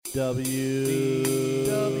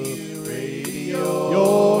WDW Radio,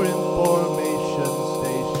 your information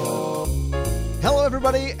station. Hello,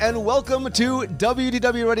 everybody, and welcome to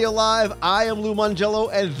WDW Radio Live. I am Lou Mangello,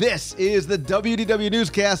 and this is the WDW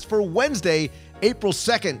Newscast for Wednesday, April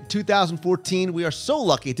 2nd, 2014. We are so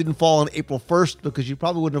lucky it didn't fall on April 1st because you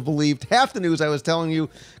probably wouldn't have believed half the news I was telling you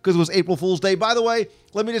because it was April Fool's Day. By the way,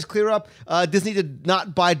 let me just clear up. Disney did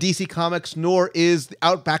not buy DC Comics, nor is the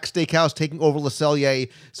Outback Steakhouse taking over Le Cellier,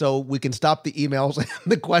 so we can stop the emails and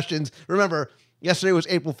the questions. Remember, yesterday was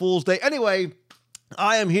April Fool's Day. Anyway,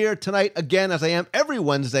 I am here tonight again, as I am every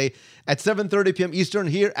Wednesday at 7:30 p.m. Eastern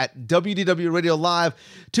here at WDW Radio Live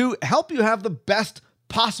to help you have the best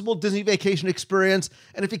possible Disney vacation experience.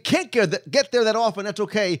 And if you can't get there that often, that's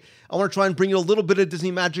okay. I want to try and bring you a little bit of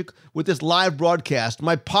Disney magic with this live broadcast,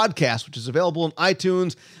 my podcast, which is available on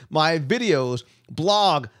iTunes, my videos,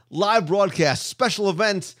 blog, live broadcasts, special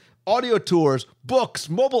events, audio tours, books,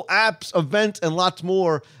 mobile apps, events, and lots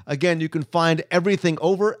more. Again, you can find everything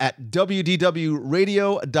over at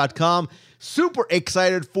WDWradio.com. Super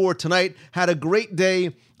excited for tonight. Had a great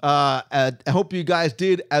day. I hope you guys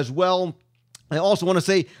did as well. I also want to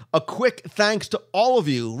say a quick thanks to all of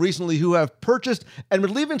you recently who have purchased and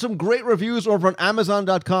been leaving some great reviews over on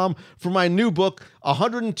Amazon.com for my new book,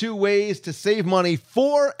 102 Ways to Save Money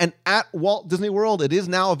for and at Walt Disney World. It is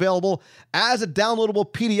now available as a downloadable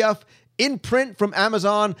PDF in print from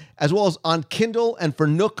Amazon, as well as on Kindle and for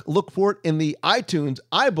Nook. Look for it in the iTunes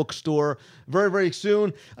iBook store very, very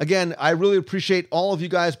soon. Again, I really appreciate all of you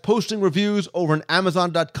guys posting reviews over on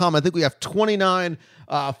Amazon.com. I think we have 29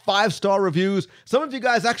 5-star reviews. Some of you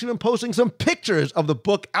guys actually been posting some pictures of the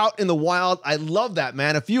book out in the wild. I love that,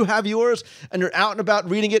 man. If you have yours and you're out and about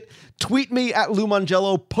reading it, tweet me at Lou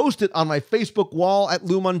Mangello, post it on my Facebook wall at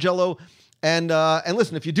Lou Mangello. And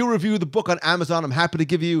listen, if you do review the book on Amazon, I'm happy to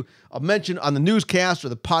give you a mention on the newscast or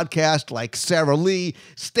the podcast, like Sarah Lee,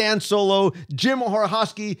 Stan Solo, Jim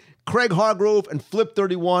Horahosky, Craig Hargrove, and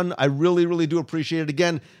Flip31. I really, really do appreciate it.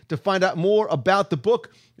 Again, to find out more about the book,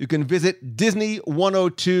 you can visit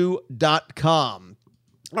Disney102.com.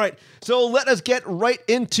 All right, so let us get right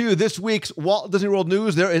into this week's Walt Disney World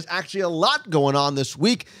news. There is actually a lot going on this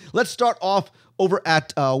week. Let's start off over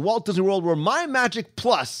at Walt Disney World, where My Magic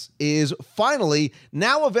Plus is finally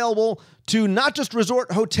now available to not just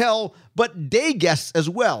resort, hotel, but day guests as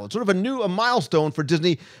well. It's sort of a milestone for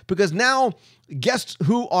Disney because now guests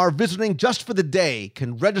who are visiting just for the day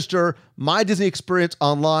can register My Disney Experience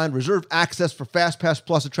online, reserve access for FastPass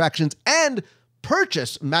Plus attractions, and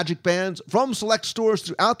purchase MagicBands from select stores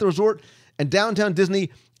throughout the resort and downtown Disney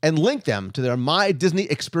and link them to their My Disney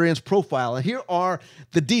Experience profile. And here are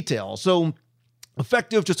the details. So,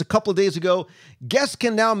 effective just a couple of days ago, guests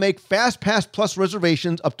can now make FastPass Plus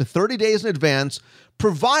reservations up to 30 days in advance,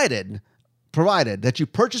 provided that you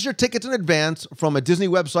purchase your tickets in advance from a Disney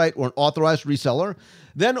website or an authorized reseller.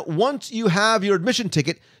 Then once you have your admission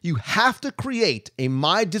ticket, you have to create a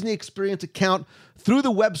My Disney Experience account through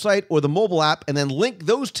the website or the mobile app and then link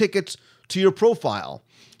those tickets to your profile.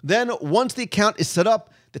 Then once the account is set up,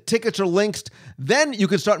 the tickets are linked, then you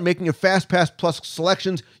can start making your FastPass Plus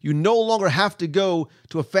selections. You no longer have to go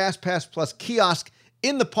to a FastPass Plus kiosk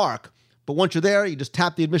in the park. But once you're there, you just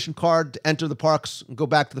tap the admission card to enter the parks and go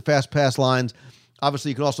back to the FastPass lines.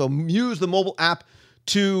 Obviously, you can also use the mobile app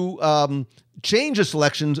to change the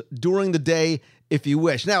selections during the day if you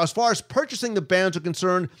wish. Now, as far as purchasing the bands are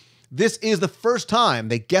concerned, this is the first time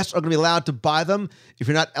that guests are going to be allowed to buy them if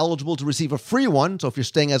you're not eligible to receive a free one. So if you're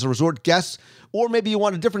staying as a resort guest, or maybe you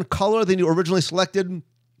want a different color than you originally selected,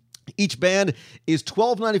 each band is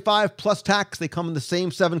 $12.95 plus tax. They come in the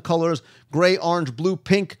same 7 colors: gray, orange, blue,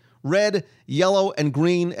 pink, red, yellow, and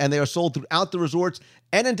green, and they are sold throughout the resorts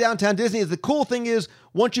and in downtown Disney. The cool thing is,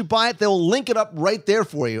 once you buy it, they'll link it up right there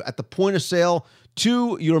for you at the point of sale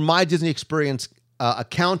to your My Disney Experience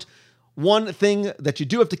account. One thing that you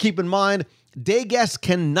do have to keep in mind, day guests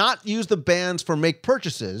cannot use the bands for make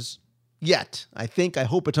purchases yet. I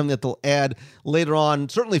hope it's something that they'll add later on,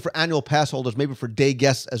 certainly for annual pass holders, maybe for day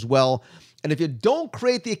guests as well. And if you don't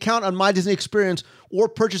create the account on My Disney Experience or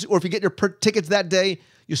purchase, or if you get your tickets that day,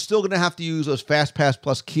 you're still going to have to use those FastPass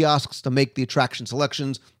Plus kiosks to make the attraction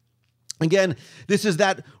selections. Again, this is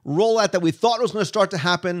that rollout that we thought was going to start to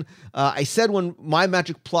happen. I said when My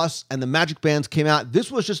Magic Plus and the MagicBands came out,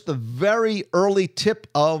 this was just the very early tip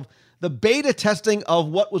of the beta testing of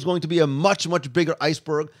what was going to be a much, much bigger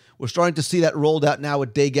iceberg. We're starting to see that rolled out now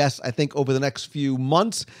with day guests. I think over the next few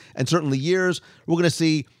months and certainly years, we're going to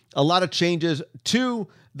see a lot of changes to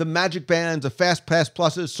the MagicBands, the FastPass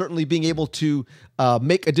Pluses, certainly being able to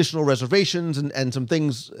make additional reservations and some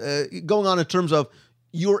things going on in terms of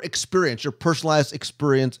your experience, your personalized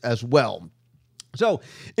experience as well. So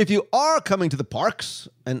if you are coming to the parks,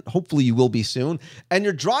 and hopefully you will be soon, and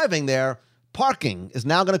you're driving there, parking is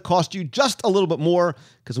now going to cost you just a little bit more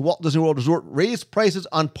because the Walt Disney World Resort raised prices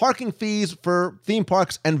on parking fees for theme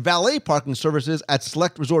parks and valet parking services at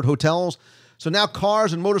select resort hotels. So now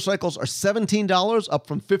cars and motorcycles are $17, up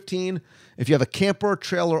from $15. If you have a camper,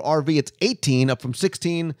 trailer, RV, it's $18, up from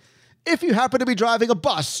 $16. If you happen to be driving a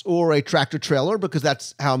bus or a tractor trailer, because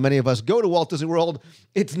that's how many of us go to Walt Disney World,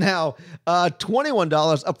 it's now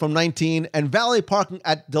 $21, up from $19. And valet parking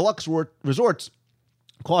at deluxe resorts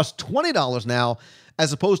costs $20 now,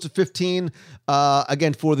 as opposed to $15.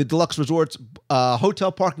 Again, for the deluxe resorts,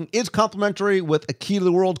 hotel parking is complimentary with a Key to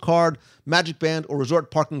the World card, MagicBand, or resort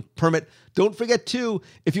parking permit. Don't forget, too,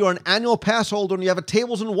 if you are an annual pass holder and you have a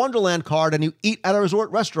Tables in Wonderland card and you eat at a resort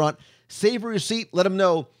restaurant, save a receipt, let them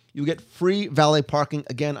know. You get free valet parking.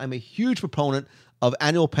 Again, I'm a huge proponent of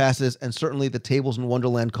annual passes and certainly the Tables in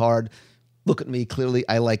Wonderland card. Look at me. Clearly,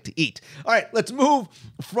 I like to eat. All right, let's move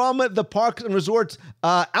from the parks and resorts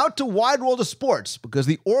out to Wide World of Sports, because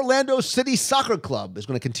the Orlando City Soccer Club is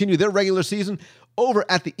going to continue their regular season over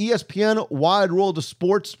at the ESPN Wide World of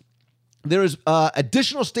Sports. There is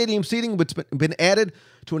additional stadium seating which has been added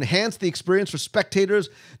to enhance the experience for spectators.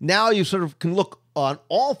 Now you sort of can look on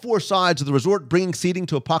all four sides of the resort, bringing seating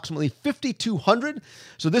to approximately 5,200.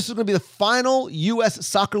 So this is going to be the final U.S.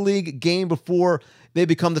 Soccer League game before they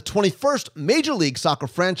become the 21st Major League Soccer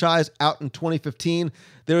franchise out in 2015.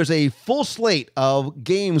 There is a full slate of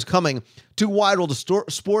games coming to Wide World of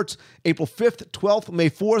Sports, April 5th, 12th, May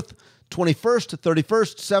 4th, 21st,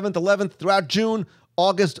 31st, 7th, 11th, throughout June,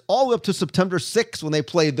 August, all the way up to September 6th when they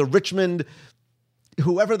play the Richmond,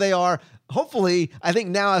 whoever they are. Hopefully, I think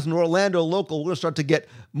now as an Orlando local, we're going to start to get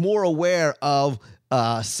more aware of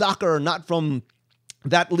soccer, not from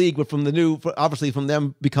that league, but from the new, obviously from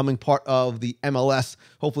them becoming part of the MLS.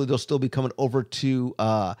 Hopefully, they'll still be coming over to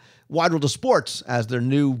Wide World of Sports as their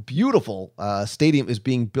new beautiful stadium is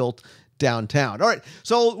being built downtown. All right,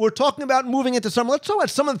 so we're talking about moving into summer. Let's talk about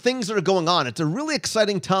some of the things that are going on. It's a really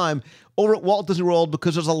exciting time over at Walt Disney World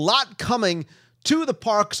because there's a lot coming to the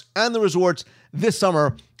parks and the resorts this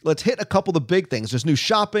summer. Let's hit a couple of the big things. There's new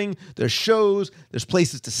shopping, there's shows, there's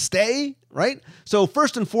places to stay, right? So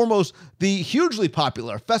first and foremost, the hugely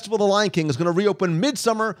popular Festival of the Lion King is going to reopen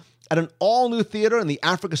midsummer at an all-new theater in the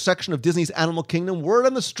Africa section of Disney's Animal Kingdom. Word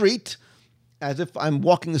on the street, as if I'm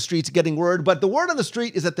walking the streets getting word, but the word on the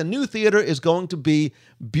street is that the new theater is going to be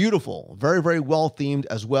beautiful, very, very well-themed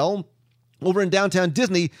as well. Over in downtown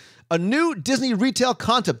Disney, a new Disney retail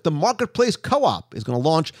concept, the Marketplace Co-op, is going to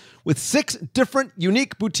launch with 6 different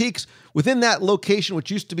unique boutiques within that location, which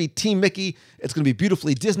used to be Team Mickey. It's going to be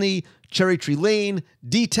Beautifully Disney, Cherry Tree Lane,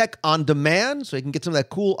 D-Tech On Demand, so you can get some of that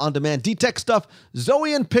cool on-demand D-Tech stuff,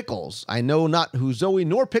 Zoe and Pickles. I know not who Zoe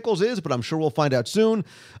nor Pickles is, but I'm sure we'll find out soon.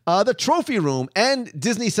 The Trophy Room and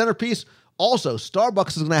Disney Centerpiece. Also,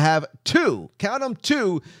 Starbucks is going to have 2, count them,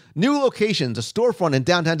 2 new locations, a storefront in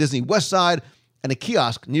downtown Disney West Side and a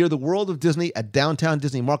kiosk near the World of Disney at downtown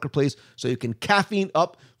Disney Marketplace, so you can caffeine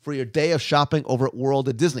up for your day of shopping over at World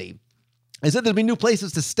of Disney. I said there'll be new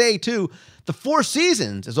places to stay, too. The Four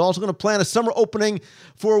Seasons is also going to plan a summer opening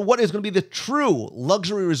for what is going to be the true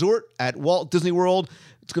luxury resort at Walt Disney World.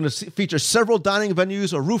 It's going to feature several dining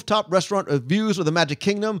venues, a rooftop restaurant with views of the Magic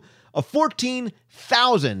Kingdom, a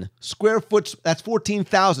 14,000 square foot, that's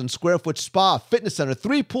 14,000 square foot spa, fitness center,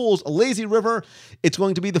 3 pools, a lazy river. It's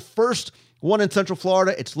going to be the first one in Central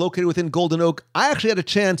Florida. It's located within Golden Oak. I actually had a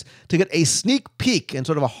chance to get a sneak peek and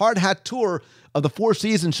sort of a hard hat tour of the Four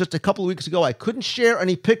Seasons just a couple of weeks ago. I couldn't share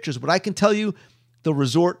any pictures, but I can tell you the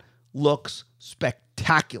resort looks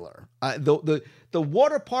spectacular. The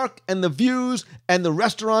water park and the views and the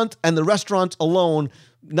restaurants alone,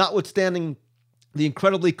 notwithstanding the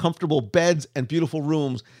incredibly comfortable beds and beautiful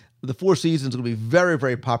rooms, the Four Seasons are going to be very,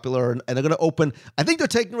 very popular, and they're going to open. I think they're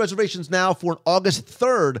taking reservations now for an August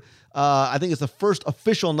 3rd. I think it's the first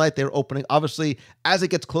official night they're opening. Obviously, as it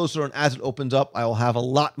gets closer and as it opens up, I will have a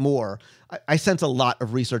lot more. I sense a lot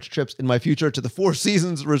of research trips in my future to the Four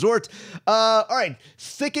Seasons Resort. All right,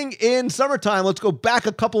 sticking in summertime, let's go back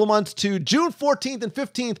a couple of months to June 14th and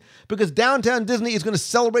 15th, because downtown Disney is going to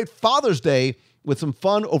celebrate Father's Day with some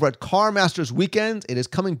fun over at CarMasters Weekends. It is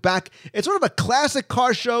coming back. It's sort of a classic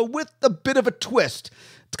car show with a bit of a twist.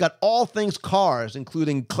 It's got all things cars,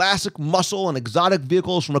 including classic muscle and exotic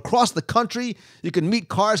vehicles from across the country. You can meet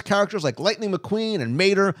Cars characters like Lightning McQueen and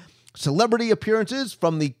Mater, celebrity appearances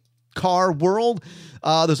from the car world.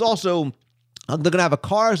 There's also, they're going to have a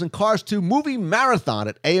Cars and Cars 2 movie marathon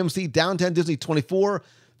at AMC Downtown Disney 24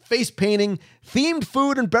 face painting, themed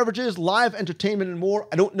food and beverages, live entertainment, and more.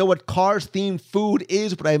 I don't know what Cars themed food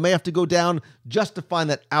is, but I may have to go down just to find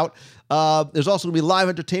that out. There's also going to be live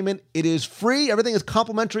entertainment. It is free. Everything is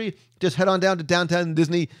complimentary. Just head on down to Downtown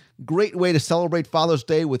Disney. Great way to celebrate Father's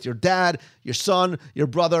Day with your dad, your son, your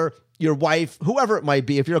brother, your wife, whoever it might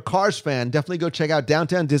be. If you're a Cars fan, definitely go check out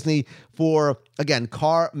Downtown Disney for, again,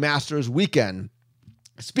 CarMasters weekend.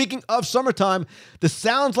 Speaking of summertime, the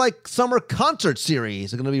Sounds Like Summer concert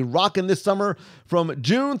series are going to be rocking this summer from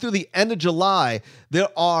June through the end of July. There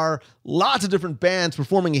are lots of different bands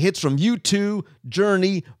performing hits from U2,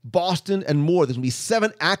 Journey, Boston, and more. There's going to be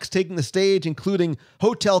 7 acts taking the stage, including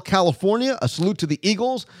Hotel California, a salute to the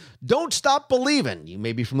Eagles. Don't Stop Believin'. You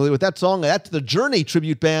may be familiar with that song. That's the Journey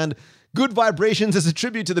tribute band. Good Vibrations is a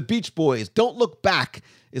tribute to the Beach Boys. Don't Look Back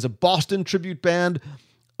is a Boston tribute band.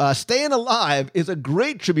 Stayin' Alive is a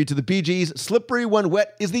great tribute to the Bee Gees. Slippery When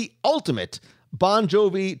Wet is the ultimate Bon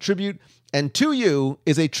Jovi tribute. And To You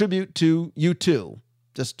is a tribute to U2.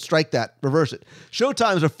 Just strike that, reverse it.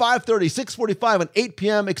 Showtimes are 5:30, 6:45, and 8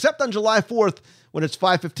 p.m., except on July 4th when it's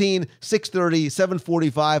 5:15, 6:30,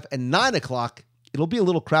 7:45, and 9 o'clock. It'll be a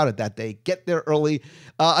little crowded that day. Get there early.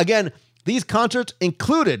 Again, these concerts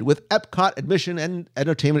included with Epcot admission, and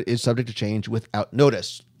entertainment is subject to change without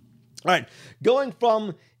notice. All right, going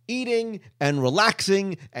from eating and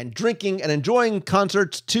relaxing and drinking and enjoying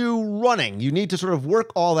concerts to running. You need to sort of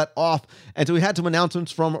work all that off. And so we had some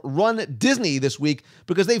announcements from runDisney this week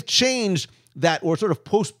because they've changed that, or sort of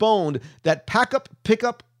postponed that packet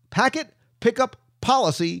pickup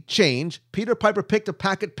policy change. Peter Piper picked a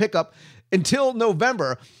packet pickup until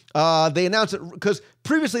November. They announced it because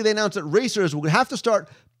previously they announced that racers would have to start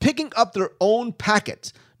picking up their own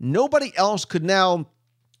packets. Nobody else could now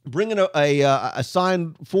bring in a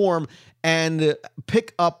signed form and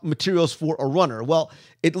pick up materials for a runner. Well,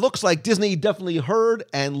 it looks like Disney definitely heard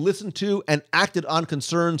and listened to and acted on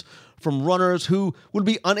concerns from runners who would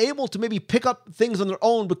be unable to maybe pick up things on their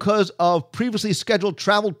own because of previously scheduled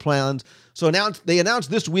travel plans. So they announced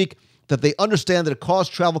this week that they understand that it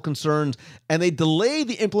caused travel concerns, and they delayed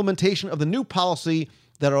the implementation of the new policy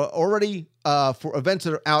that are already for events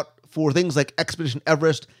that are out for things like Expedition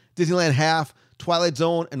Everest, Disneyland Half, Twilight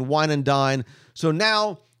Zone, and Wine and Dine. So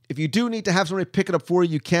now, if you do need to have somebody pick it up for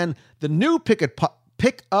you, you can. The new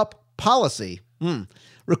pick-up policy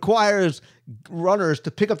requires runners to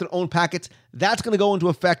pick up their own packets. That's going to go into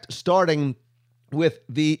effect starting with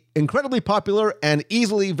the incredibly popular and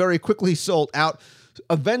easily, very quickly sold out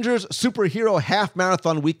Avengers Superhero Half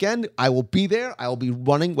Marathon Weekend. I will be there. I will be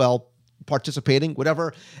running, participating,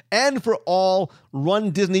 whatever, and for all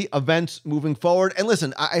runDisney events moving forward. And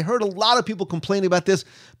listen, I heard a lot of people complaining about this,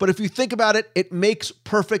 but if you think about it, it makes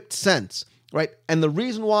perfect sense, right? And the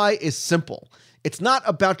reason why is simple. It's not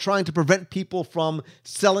about trying to prevent people from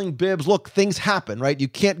selling bibs. Look, things happen, right? You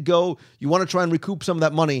can't go. You want to try and recoup some of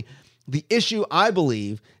that money. The issue, I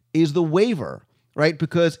believe, is the waiver, right?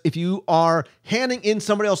 Because if you are handing in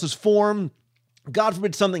somebody else's form, God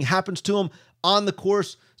forbid something happens to them on the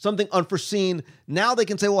course, something unforeseen, now they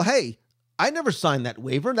can say, well, hey, I never signed that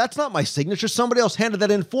waiver. That's not my signature. Somebody else handed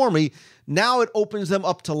that in for me. Now it opens them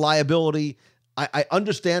up to liability. I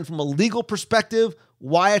understand from a legal perspective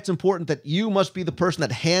why it's important that you must be the person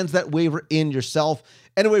that hands that waiver in yourself.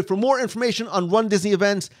 Anyway, for more information on runDisney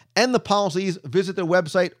events and the policies, visit their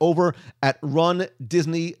website over at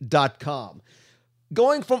runDisney.com.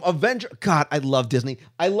 Going from God, I love Disney.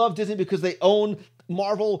 I love Disney because they own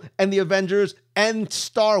Marvel and the Avengers and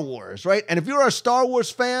Star Wars, right? And if you're a Star Wars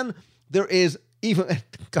fan, there is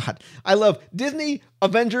God, I love Disney,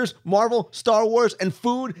 Avengers, Marvel, Star Wars, and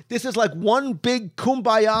food. This is like one big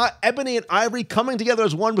kumbaya, ebony and ivory coming together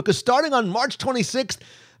as one, because starting on March 26th,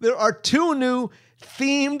 there are 2 new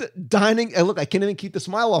themed dining, and look, I can't even keep the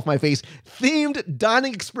smile off my face, themed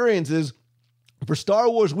dining experiences for Star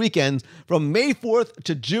Wars weekends from May 4th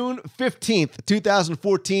to June 15th,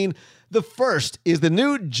 2014. The first is the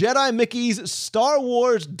new Jedi Mickey's Star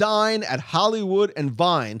Wars Dine at Hollywood and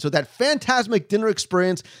Vine. So that Fantasmic dinner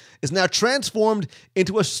experience is now transformed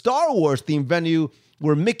into a Star Wars themed venue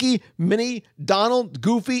where Mickey, Minnie, Donald,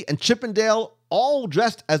 Goofy, and Chip and Dale, all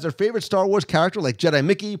dressed as their favorite Star Wars character like Jedi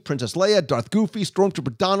Mickey, Princess Leia, Darth Goofy,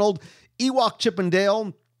 Stormtrooper Donald, Ewok Chip and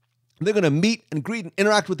Dale. They're going to meet and greet and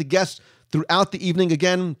interact with the guests throughout the evening.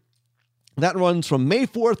 Again, that runs from May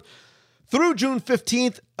 4th through June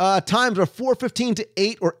 15th. Times are 4:15 to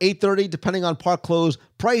 8 or 8:30, depending on park close.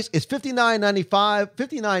 Price is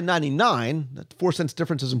 $59.99. That 4 cents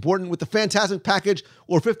difference is important with the Fantastic package,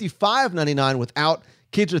 or $55.99 without.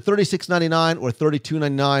 Kids are $36.99 or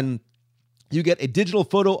 $32.99. You get a digital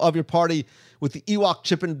photo of your party with the Ewok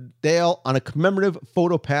Chip and Dale on a commemorative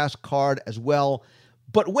photo pass card as well.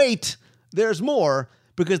 But wait, there's more,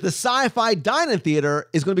 because the Sci-Fi Dine-In Theater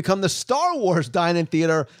is going to become the Star Wars Dine-In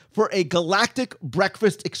Theater for a galactic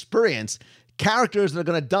breakfast experience. Characters that are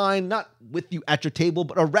going to dine not with you at your table,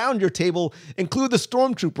 but around your table include the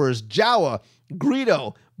Stormtroopers, Jawa,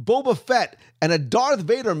 Greedo, Boba Fett, and a Darth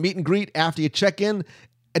Vader meet and greet after you check in.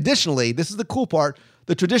 Additionally, this is the cool part,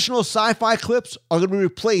 the traditional sci-fi clips are going to be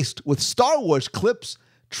replaced with Star Wars clips,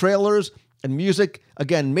 trailers, and music.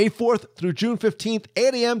 Again, May 4th through June 15th,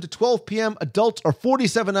 8 a.m. to 12 p.m. Adults are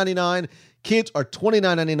 $47.99, kids are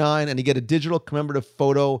 $29.99, and you get a digital commemorative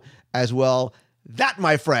photo as well. That,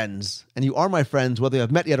 my friends, and you are my friends, whether you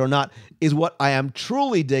have met yet or not, is what I am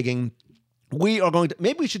truly digging. We are going to,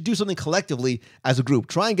 maybe we should do something collectively as a group.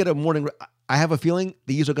 Try and get a morning. I have a feeling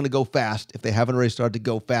these are going to go fast if they haven't already started to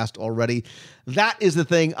go fast already. That is the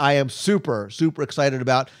thing I am super, super excited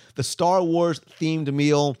about. The Star Wars themed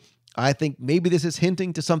meal. I think maybe this is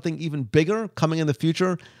hinting to something even bigger coming in the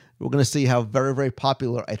future. We're going to see how very, very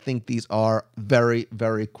popular I think these are very,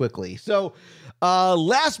 very quickly. So,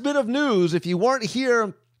 last bit of news. If you weren't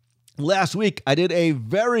here last week, I did a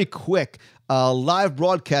very quick live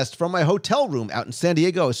broadcast from my hotel room out in San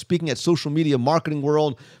Diego. I was speaking at Social Media Marketing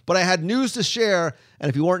World, but I had news to share. And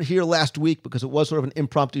if you weren't here last week, because it was sort of an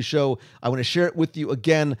impromptu show, I want to share it with you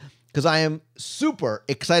again, because I am super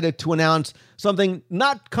excited to announce something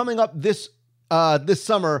not coming up this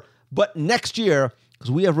summer, but next year,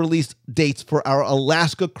 because we have released dates for our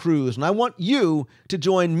Alaska cruise. And I want you to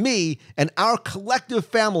join me and our collective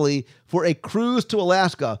family for a cruise to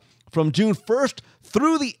Alaska from June 1st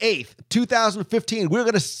through the 8th, 2015. We're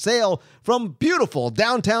going to sail from beautiful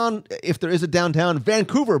downtown, if there is a downtown,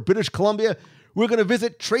 Vancouver, British Columbia. We're going to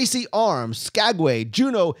visit Tracy Arms, Skagway,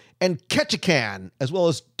 Juneau, and Ketchikan, as well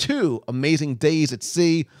as 2 amazing days at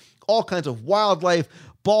sea, all kinds of wildlife,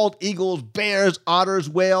 bald eagles, bears, otters,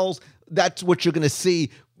 whales. That's what you're going to see,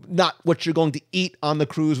 not what you're going to eat on the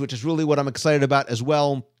cruise, which is really what I'm excited about as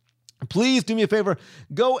well. Please do me a favor,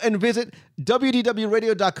 go and visit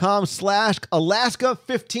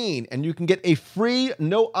wdwradio.com/Alaska15, and you can get a free,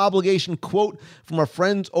 no obligation quote from our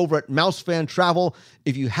friends over at Mouse Fan Travel.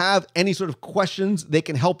 If you have any sort of questions, they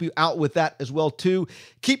can help you out with that as well too.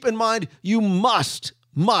 Keep in mind, you must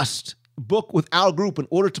book with our group in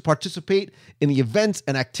order to participate in the events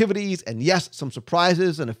and activities, and yes, some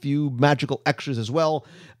surprises and a few magical extras as well.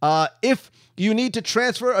 If you need to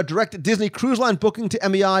transfer a direct Disney Cruise Line booking to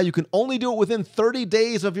MEI, you can only do it within 30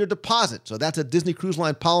 days of your deposit. So that's a Disney Cruise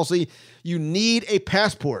Line policy. You need a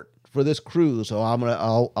passport for this cruise. So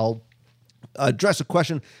I'll address a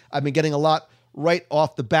question I've been getting a lot right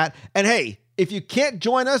off the bat. And hey, if you can't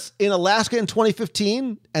join us in Alaska in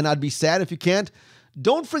 2015, and I'd be sad if you can't,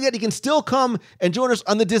 don't forget you can still come and join us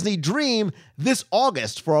on the Disney Dream this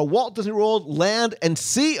August for our Walt Disney World Land and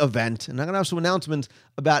Sea event. And I'm going to have some announcements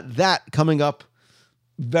about that coming up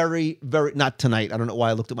very, very, not tonight. I don't know why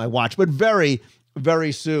I looked at my watch, but very,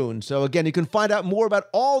 very soon. So again, you can find out more about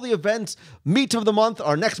all the events. Meet of the month.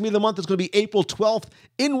 Our next meet of the month is going to be April 12th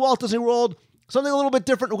in Walt Disney World. Something a little bit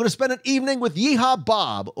different. We're going to spend an evening with Yeehaw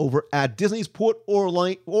Bob over at Disney's Port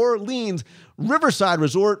Orleans Riverside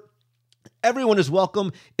Resort. Everyone is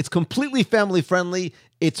welcome. It's completely family friendly.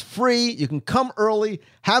 It's free. You can come early,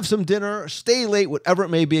 have some dinner, stay late, whatever it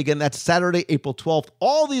may be. Again, that's Saturday, April 12th.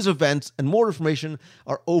 All these events and more information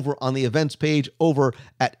are over on the events page over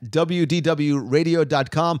at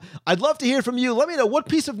WDWradio.com. I'd love to hear from you. Let me know what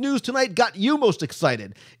piece of news tonight got you most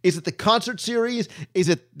excited. Is it the concert series? Is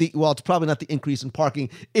it it's probably not the increase in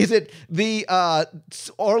parking. Is it the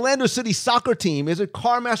Orlando City soccer team? Is it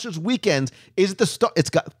CarMasters weekends? Is it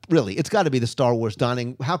it's got to be the Star Wars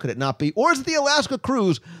dining. How could it not be? Or is it the Alaska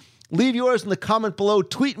cruise? Leave yours in the comment below.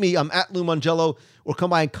 Tweet me. I'm at Lou Mongello, or come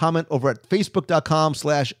by and comment over at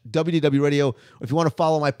facebook.com/WDWradio. Or if you want to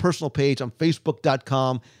follow my personal page, I'm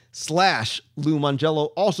facebook.com/Lou Mongello.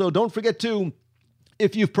 Also, don't forget to,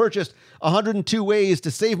 if you've purchased 102 ways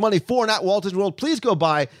to save money for and at Walt Disney World, please go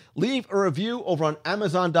by, leave a review over on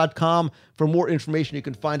Amazon.com. For more information, you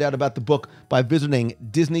can find out about the book by visiting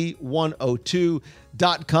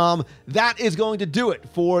Disney102.com. That is going to do it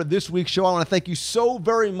for this week's show. I want to thank you so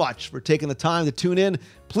very much for taking the time to tune in.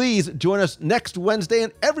 Please join us next Wednesday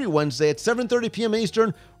and every Wednesday at 7:30 p.m.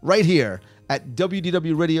 Eastern right here at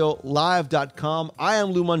WDWRadioLive.com. I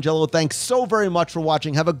am Lou Mongello. Thanks so very much for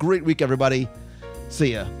watching. Have a great week, everybody.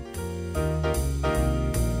 See ya.